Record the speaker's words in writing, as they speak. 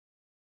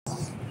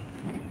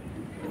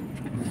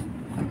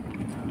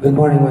Good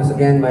morning once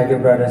again, my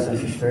dear brothers and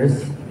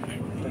sisters.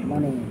 Good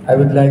morning. I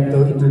would like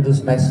to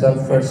introduce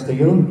myself first to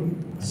you,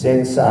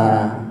 since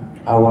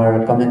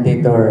our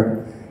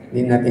commentator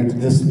did not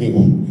introduce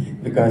me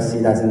because he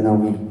doesn't know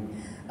me.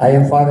 I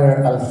am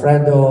Father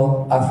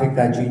Alfredo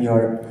Africa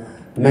Jr.,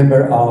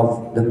 member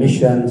of the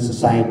Mission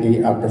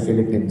Society of the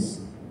Philippines.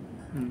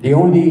 The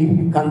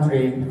only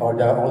country or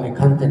the only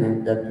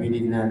continent that we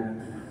did not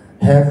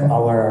have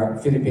our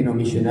Filipino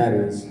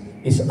missionaries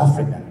is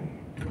Africa,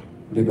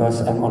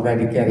 because I'm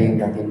already carrying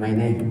that in my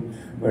name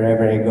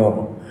wherever I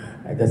go.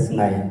 That's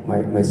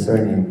my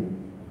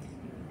surname.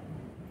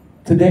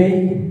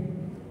 Today,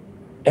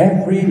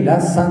 every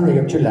last Sunday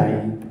of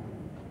July,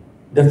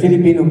 the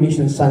Filipino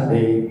Mission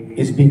Sunday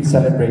is being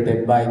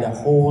celebrated by the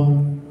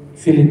whole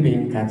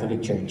Philippine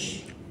Catholic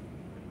Church.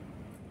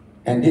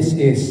 And this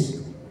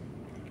is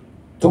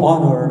to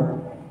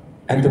honor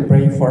and to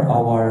pray for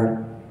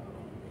our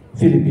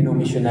Filipino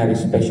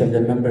missionaries, especially the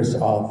members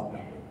of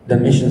the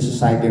Mission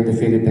Society of the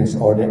Philippines,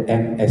 or the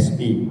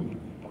MSP.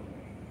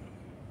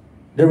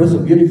 There was a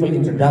beautiful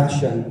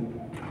introduction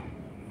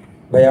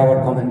by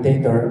our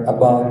commentator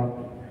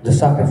about the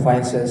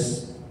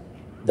sacrifices,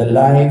 the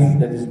life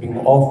that is being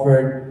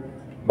offered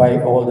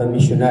by all the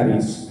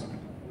missionaries.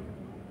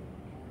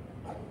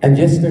 And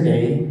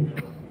yesterday,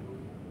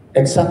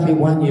 exactly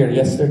 1 year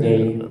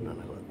yesterday,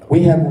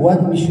 we have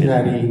one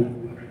missionary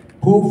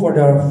who, for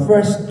the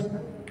first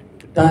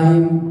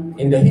time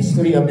in the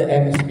history of the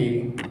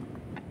MSP,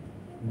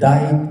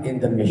 died in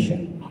the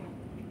mission.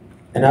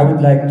 And I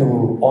would like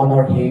to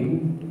honor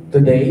him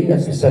today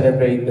as we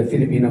celebrate the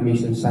Filipino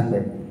Mission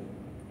Sunday.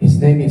 His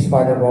name is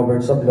Father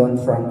Robert Sablon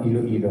from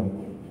Iloilo.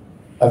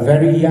 A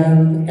very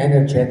young,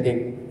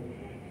 energetic,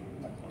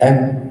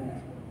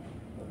 and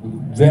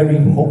very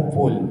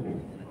hopeful,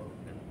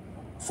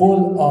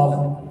 full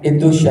of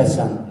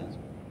enthusiasm.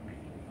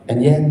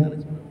 And yet,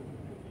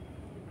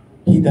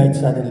 he died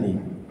suddenly.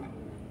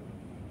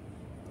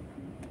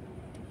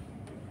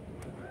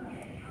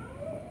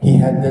 He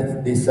had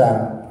this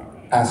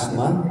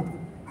asthma,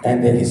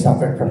 and then he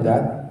suffered from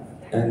that.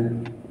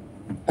 And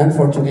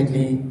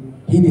unfortunately,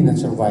 he did not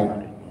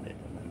survive.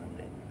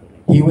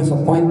 He was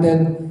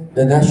appointed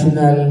the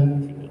national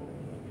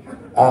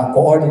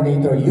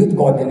coordinator, youth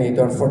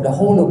coordinator for the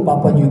whole of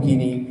Papua New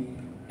Guinea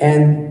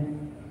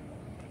and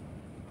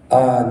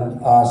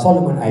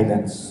Solomon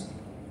Islands.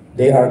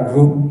 They are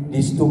grouped,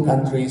 these two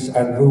countries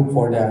are grouped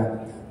for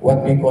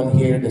what we call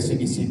here the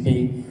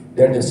CBCP.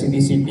 They're the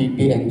CBCP,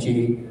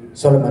 PNG,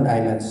 Solomon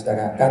Islands, the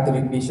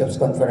Catholic Bishops'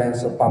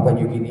 Conference of Papua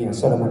New Guinea and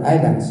Solomon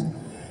Islands.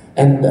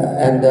 And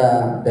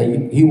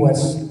he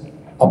was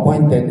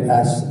appointed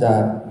as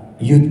the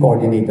youth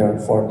coordinator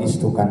for these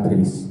two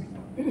countries.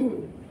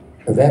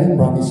 A very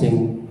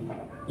promising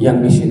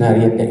young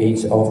missionary at the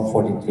age of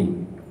 43.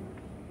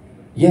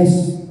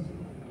 Yes,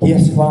 he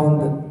has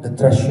found the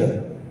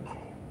treasure.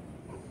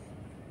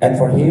 And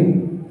for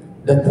him,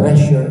 the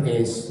treasure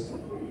is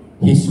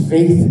his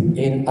faith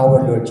in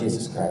our Lord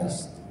Jesus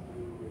Christ.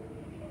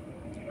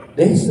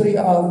 The history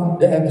of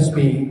the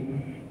MSP,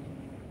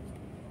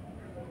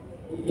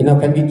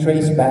 can be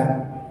traced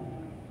back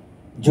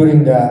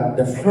during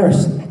the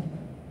first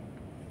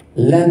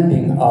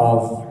landing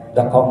of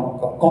the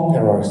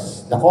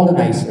conquerors, the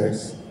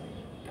colonizers.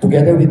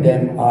 Together with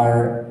them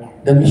are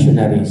the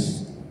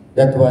missionaries.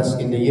 That was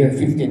in the year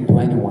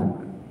 1521.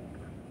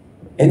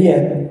 And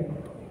yet,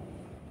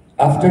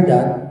 after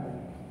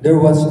that, there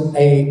was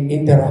an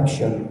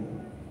interruption,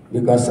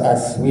 because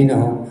as we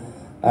know,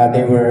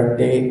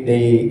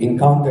 they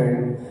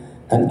encountered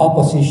an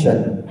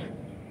opposition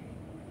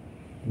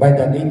by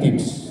the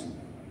natives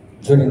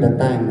during that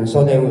time. And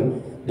so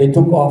they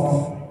took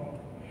off,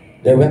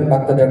 they went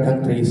back to their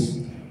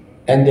countries,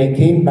 and they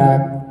came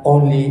back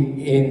only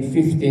in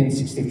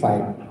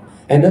 1565.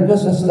 And that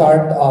was the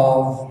start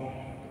of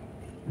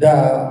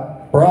the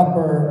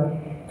proper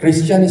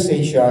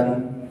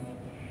Christianization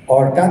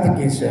or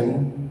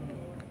catechism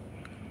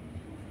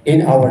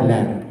in our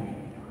land.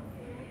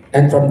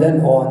 And from then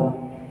on,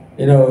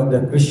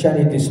 the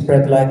Christianity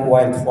spread like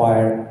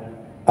wildfire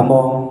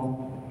among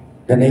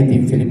the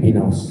native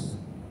Filipinos.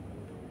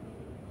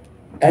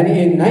 And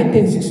in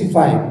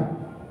 1965,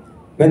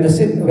 when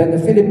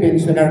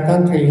our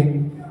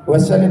country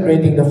was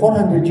celebrating the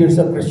 400 years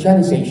of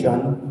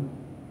Christianization,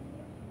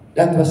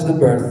 that was the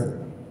birth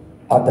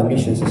of the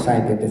Mission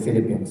Society of the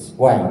Philippines.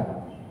 Why?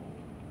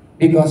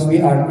 Because we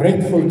are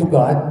grateful to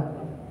God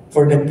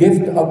for the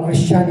gift of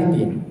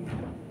Christianity.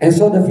 And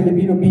so the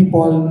Filipino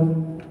people,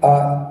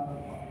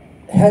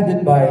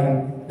 headed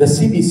by the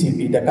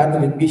CBCP, the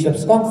Catholic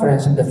Bishops'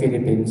 Conference of the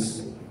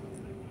Philippines,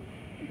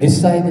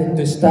 decided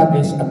to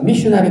establish a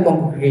missionary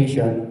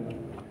congregation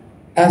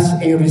as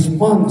a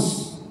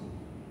response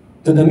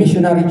to the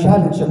missionary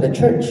challenge of the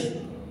church.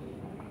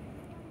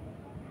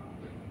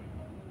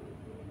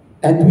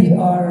 And we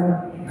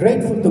are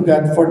grateful to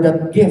God for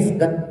that gift,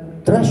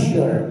 that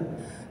treasure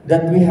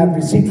that we have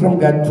received from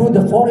God through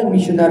the foreign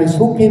missionaries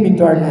who came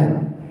into our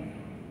land,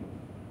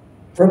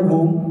 from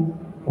whom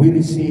we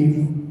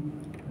receive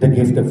the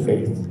gift of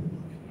faith.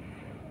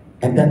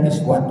 And that is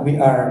what we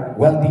are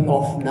wealthy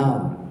of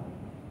now.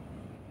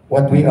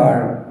 What we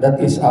are, that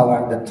is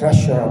the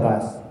treasure of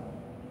us.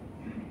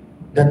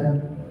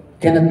 That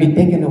cannot be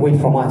taken away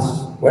from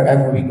us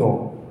wherever we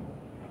go.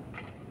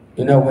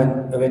 You know,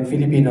 when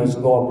Filipinos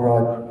go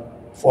abroad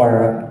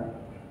for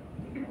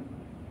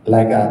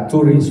like a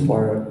tourist,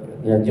 for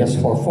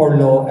just for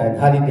furlough and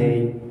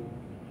holiday,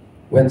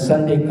 when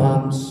Sunday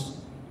comes,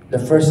 the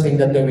first thing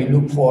that they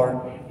will look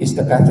for is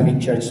the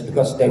Catholic Church,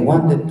 because they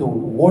wanted to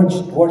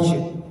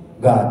worship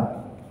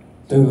God,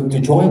 to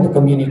join the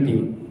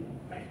community,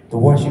 to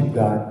worship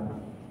God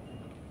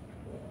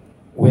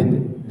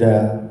with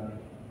the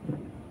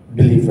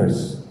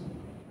believers.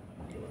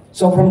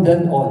 So from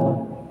then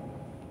on,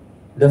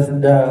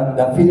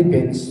 the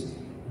Philippines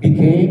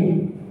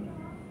became,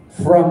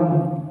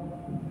 from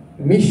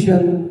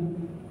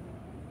mission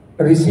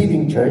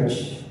receiving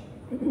church,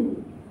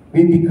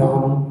 we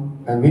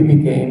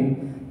became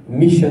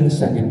mission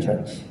sending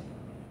church.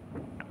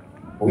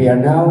 We are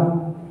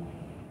now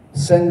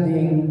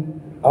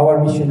sending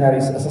our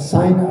missionaries as a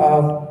sign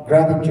of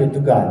gratitude to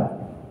God.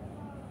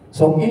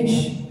 So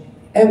each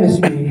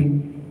MSP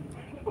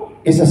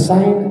is a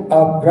sign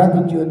of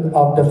gratitude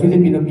of the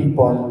Filipino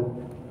people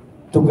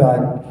to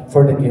God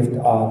for the gift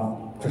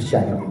of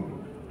Christianity.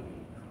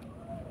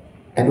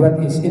 And what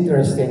is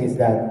interesting is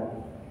that,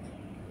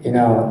 you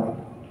know,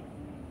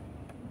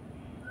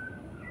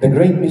 the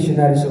great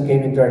missionaries who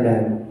came into our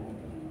land,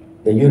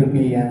 the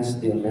Europeans,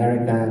 the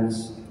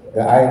Americans,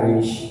 the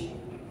Irish,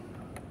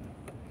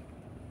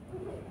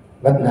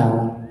 but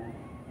now,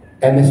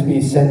 MSP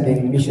is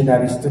sending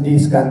missionaries to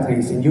these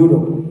countries in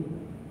Europe,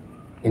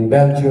 in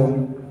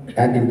Belgium,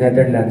 and in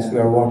Netherlands. We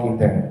are working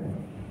there.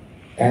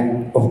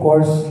 And of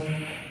course,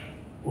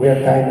 we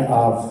are kind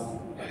of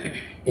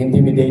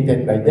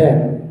intimidated by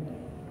them.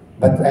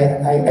 But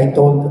I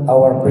told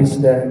our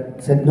priest there,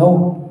 said,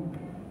 no.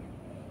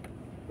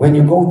 When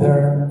you go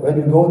there,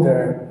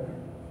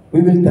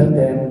 we will tell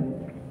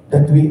them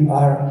that we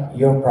are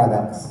your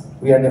products.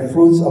 We are the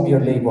fruits of your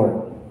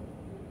labor,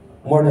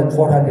 more than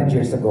 400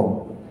 years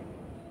ago.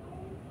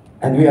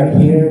 And we are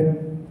here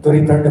to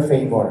return the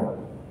favor.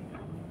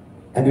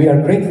 And we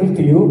are grateful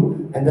to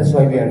you, and that's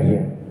why we are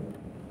here.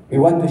 We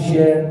want to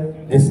share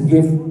this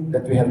gift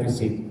that we have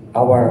received, the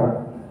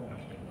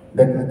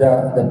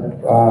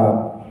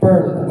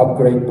pearl of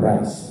great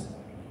price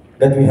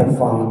that we have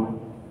found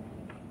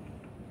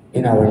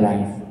in our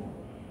life.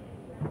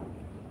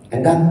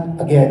 And that,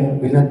 again,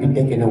 will not be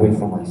taken away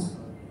from us,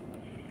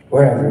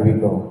 wherever we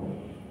go.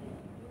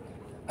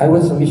 I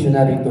was a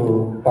missionary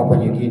to Papua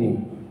New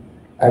Guinea.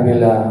 I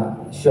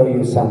will show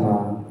you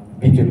some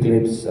video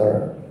clips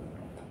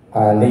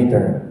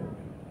later.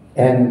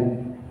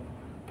 And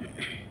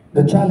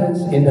the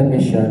challenge in the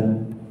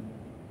mission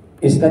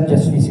is not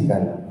just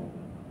physical.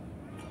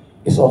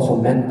 It's also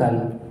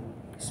mental,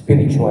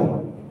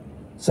 spiritual,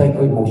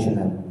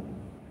 psycho-emotional.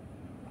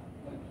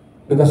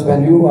 Because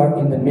when you are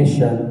in the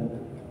mission,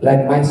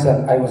 like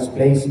myself, I was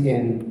placed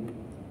in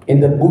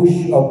the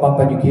bush of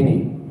Papua New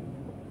Guinea.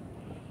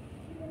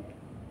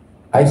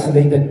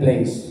 Isolated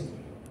place.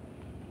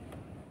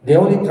 The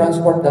only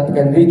transport that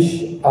can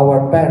reach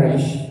our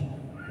parish,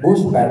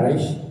 Bush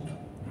Parish,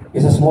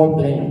 is a small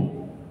plane.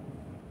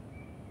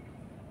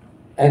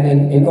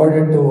 And in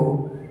order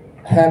to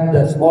have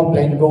the small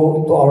plane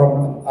go to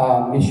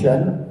our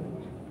mission,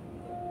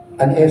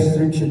 an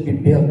airstrip should be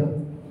built.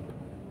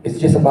 It's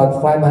just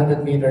about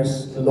 500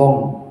 meters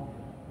long,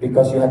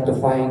 because you have to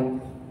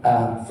find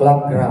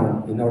flat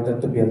ground in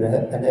order to build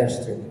an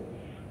airstrip.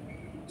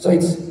 So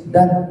it's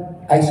that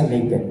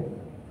isolated.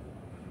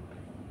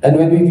 And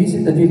when we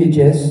visit the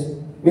villages,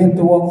 we have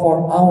to walk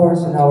for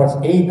hours and hours,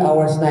 8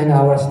 hours, 9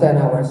 hours, 10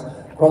 hours,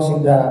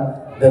 crossing the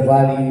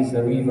valleys,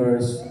 the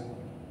rivers,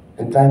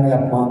 and climbing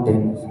up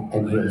mountains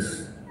and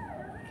hills.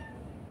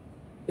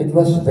 It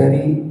was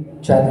very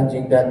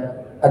challenging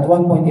that at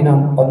one point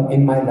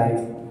in my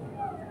life,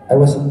 I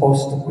was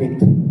supposed to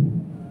quit.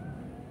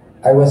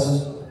 I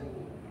was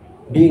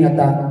being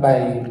attacked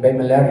by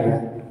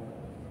malaria,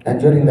 and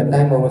during that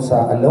time I was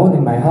alone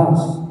in my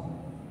house.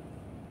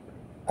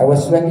 I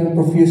was sweating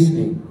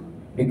profusely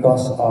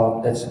because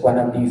that's one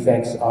of the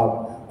effects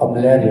of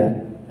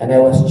malaria, and I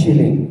was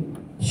chilling,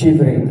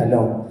 shivering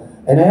alone.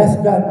 And I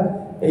asked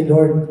God, hey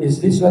Lord,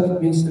 is this what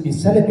it means to be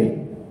celibate?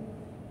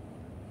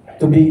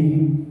 To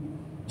be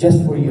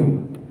just for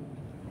you?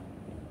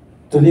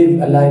 To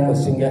live a life of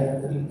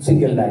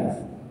single life,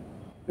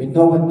 with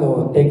no one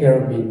to take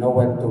care of me, no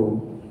one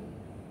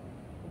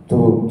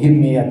to give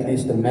me at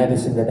least the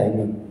medicine that I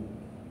need.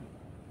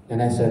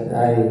 And I said,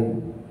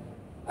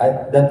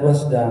 that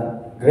was the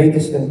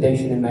greatest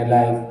temptation in my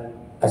life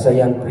as a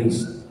young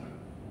priest.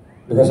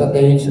 Because at the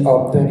age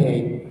of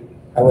 28,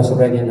 I was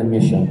already in a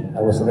mission.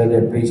 I was already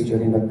a priest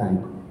during that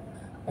time.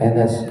 And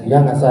as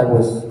young as I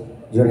was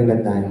during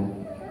that time,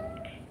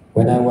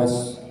 when I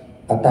was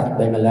attacked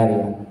by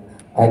malaria,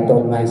 I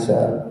told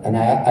myself, and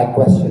I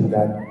questioned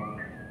God,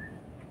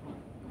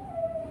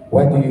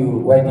 why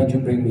did you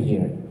bring me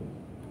here?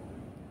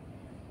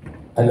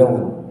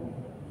 Alone,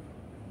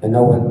 and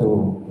no one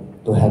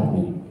to help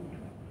me.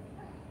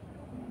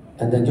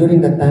 And then during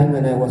the time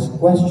when I was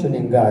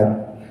questioning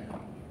God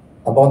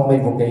about my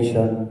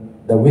vocation,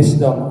 the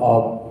wisdom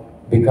of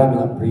becoming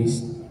a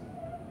priest,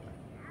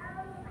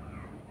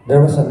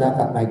 there was a knock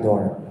at my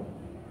door.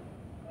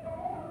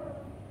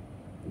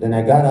 Then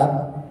I got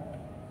up,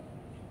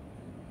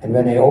 and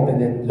when I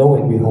opened it, lo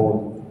and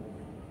behold,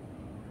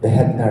 the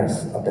head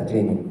nurse of the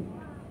clinic.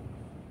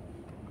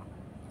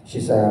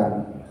 She's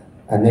a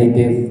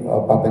native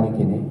of Papua New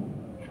Guinea,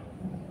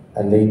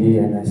 a lady,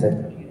 and I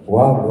said,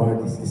 wow,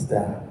 Lord, this is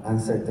the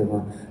answer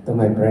to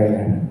my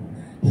prayer.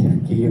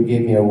 You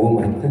gave me a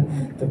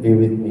woman to be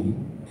with me.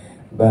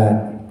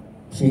 But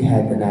she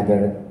had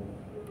another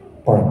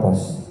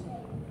purpose.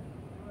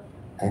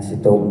 And she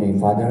told me,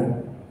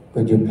 Father,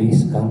 could you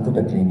please come to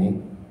the clinic?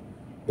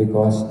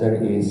 Because there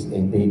is a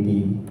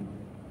baby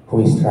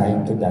who is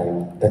trying to die.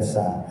 That's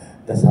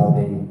how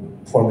they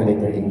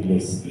formulate their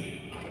English.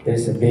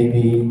 There's a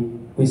baby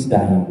who is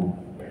dying.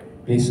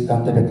 Please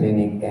come to the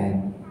clinic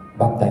and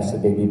baptize the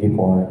baby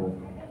before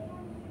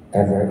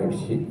ever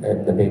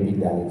if the baby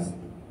dies.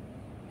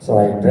 So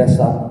I dressed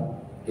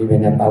up,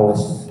 even if I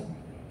was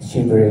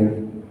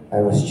shivering,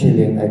 I was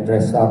chilling, I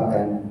dressed up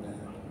and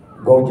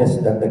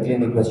the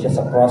clinic was just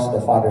across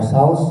the father's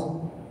house,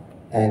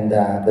 and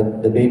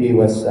the baby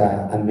was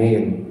a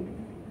male.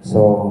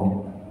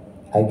 So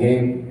I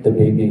gave the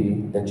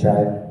baby, the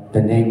child,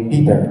 the name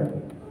Peter,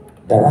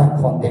 the rock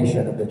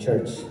foundation of the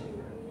church.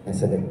 I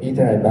said,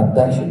 Peter, I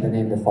baptize you in the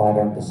name of the Father,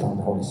 and the Son, and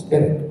the Holy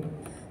Spirit.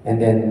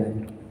 And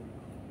then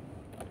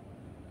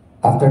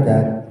after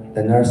that,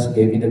 the nurse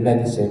gave me the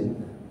medicine.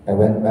 I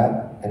went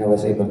back and I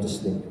was able to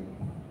sleep.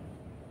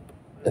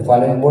 The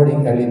following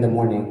morning, early in the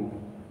morning,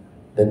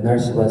 the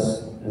nurse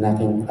was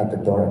knocking at the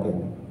door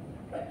again.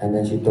 And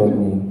then she told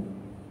me,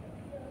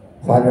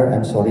 Father,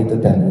 I'm sorry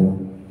to tell you,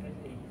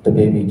 the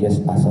baby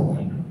just passed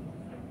away.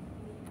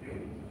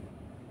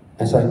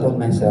 And so I told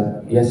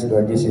myself, yes,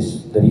 Lord, this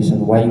is the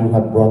reason why you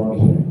have brought me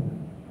here.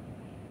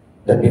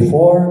 That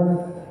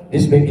before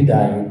this baby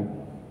died,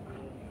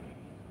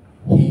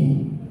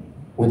 he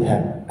would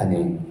have a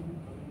name.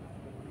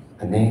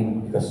 A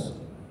name, because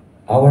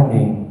our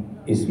name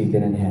is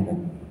written in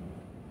heaven.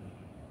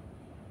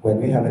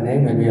 When we have a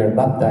name, when we are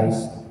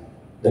baptized,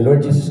 the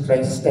Lord Jesus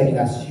Christ is telling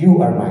us,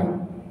 you are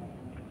mine.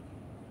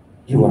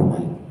 You are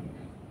mine.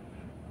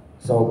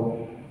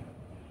 So,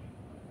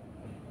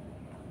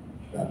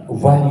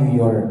 value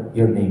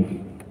your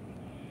name.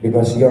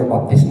 Because your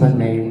baptismal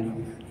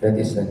name, that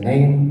is the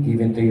name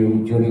given to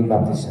you during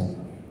baptism.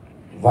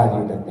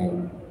 Value that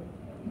name.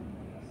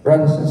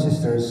 Brothers and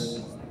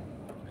sisters,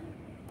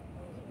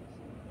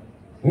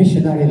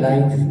 missionary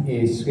life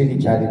is really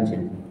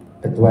challenging.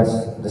 It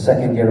was the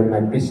second year of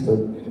my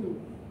priesthood,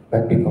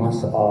 but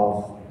because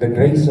of the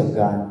grace of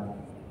God,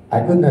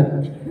 I could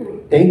not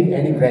take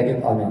any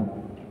credit on it.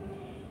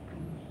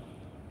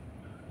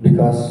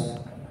 Because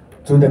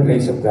through the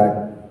grace of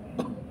God,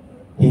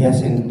 He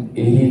has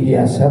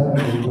helped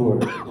me endure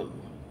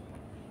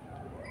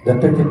the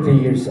 33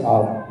 years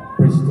of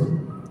priesthood.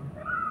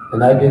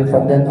 And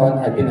from then on,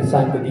 I've been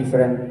assigned to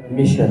different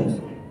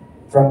missions.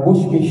 From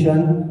Bush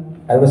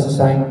Mission, I was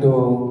assigned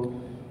to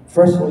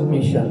First World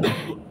Mission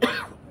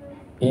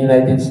in the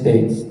United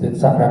States, the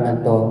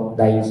Sacramento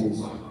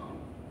Diocese.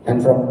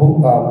 And from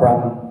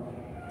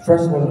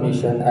First World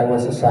Mission, I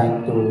was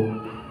assigned to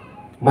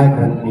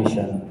Migrant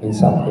Mission in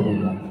South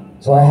Korea.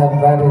 So I have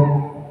varied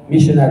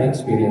missionary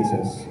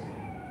experiences.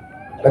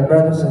 But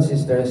brothers and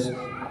sisters,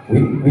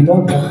 we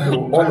don't have to,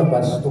 all of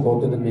us, to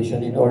go to the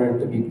mission in order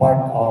to be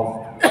part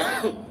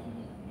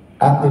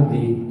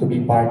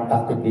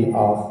actively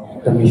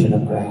of the mission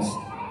of Christ.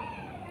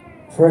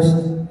 First,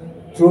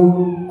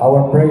 through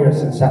our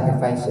prayers and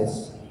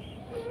sacrifices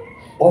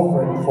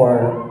offered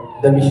for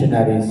the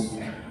missionaries,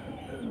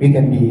 we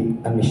can be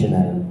a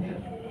missionary.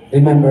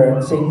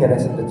 Remember Saint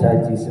Teresa of the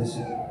Child Jesus?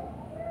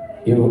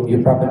 You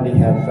probably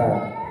have,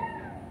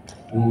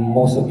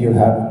 most of you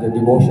have the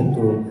devotion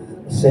to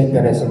Saint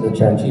Teresa of the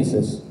Child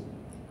Jesus.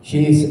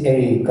 She is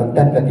a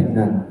contemplative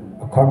nun,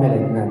 a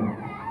Carmelite nun.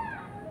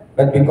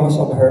 But because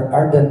of her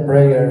ardent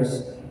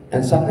prayers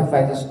and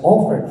sacrifices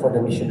offered for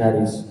the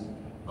missionaries,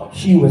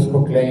 she was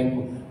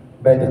proclaimed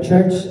by the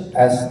church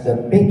as the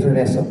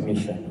patroness of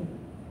mission.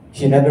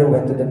 She never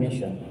went to the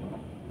mission.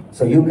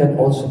 So you can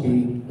also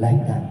be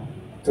like that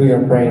through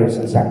your prayers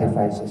and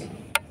sacrifices.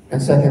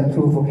 And second,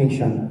 through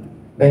vocation,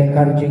 by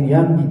encouraging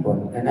young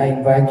people. And I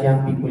invite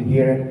young people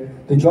here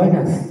to join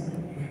us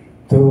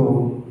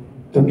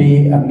to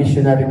be a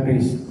missionary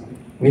priest.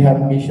 We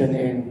have mission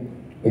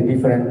in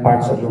different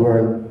parts of the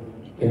world.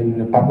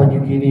 In Papua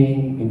New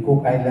Guinea, in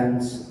Cook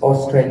Islands,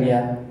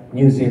 Australia,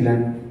 New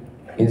Zealand,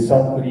 in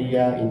South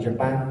Korea, in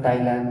Japan,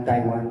 Thailand,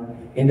 Taiwan,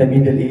 in the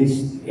Middle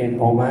East, in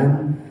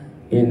Oman,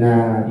 in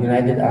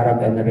United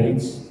Arab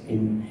Emirates,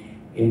 in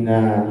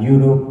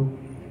Europe,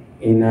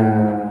 in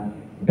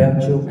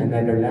Belgium and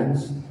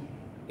Netherlands,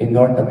 in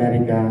North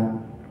America,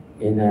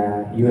 in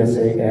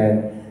USA,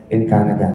 and in Canada.